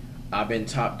gym. I've been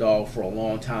top dog for a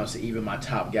long time, so even my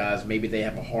top guys, maybe they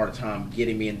have a hard time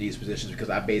getting me in these positions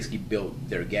because I basically built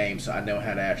their game, so I know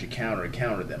how to actually counter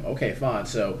them. Okay, fine.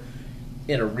 So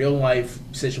in a real life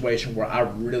situation where I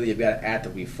really have got to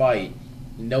actively fight,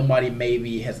 nobody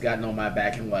maybe has gotten on my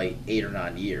back in like 8 or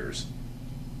 9 years.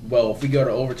 Well, if we go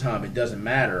to overtime, it doesn't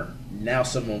matter. Now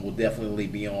someone will definitely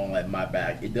be on like my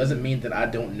back. It doesn't mean that I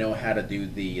don't know how to do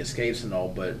the escapes and all,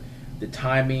 but the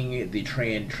timing, the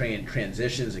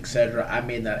transitions, etc., I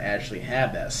may not actually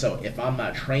have that. So if I'm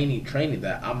not training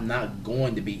that, I'm not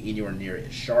going to be anywhere near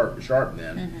as sharp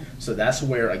then. Mm-hmm. So that's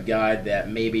where a guy that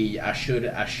maybe I should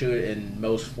in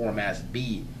most formats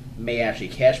beat may actually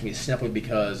catch me simply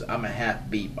because I'm a half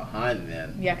beat behind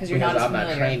them. Yeah, because I'm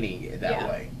not training that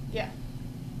way. Yeah.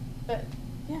 But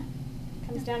yeah, it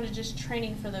comes down to just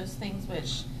training for those things,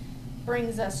 which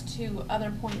brings us to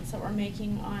other points that we're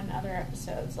making on other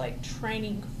episodes, like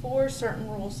training for certain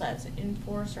rule sets and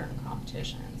for certain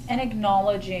competitions. And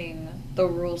acknowledging the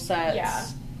rule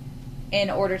sets in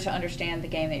order to understand the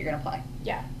game that you're going to play.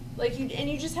 Yeah. Like you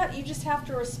just have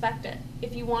to respect it.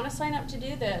 If you want to sign up to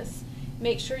do this,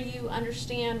 make sure you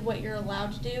understand what you're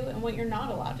allowed to do and what you're not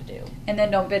allowed to do. And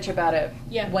then don't bitch about it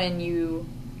when you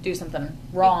do something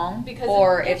wrong,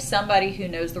 if somebody who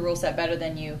knows the rule set better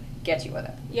than you gets you with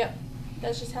it. Yep.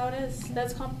 That's just how it is.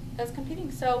 That's competing.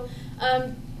 So,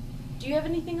 do you have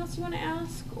anything else you want to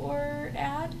ask or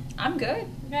add? I'm good.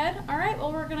 Good? All right.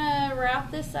 Well, we're going to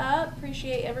wrap this up.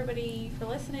 Appreciate everybody for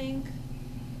listening.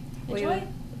 Enjoy.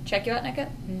 Check you out, Nika.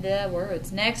 The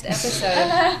words. Next episode.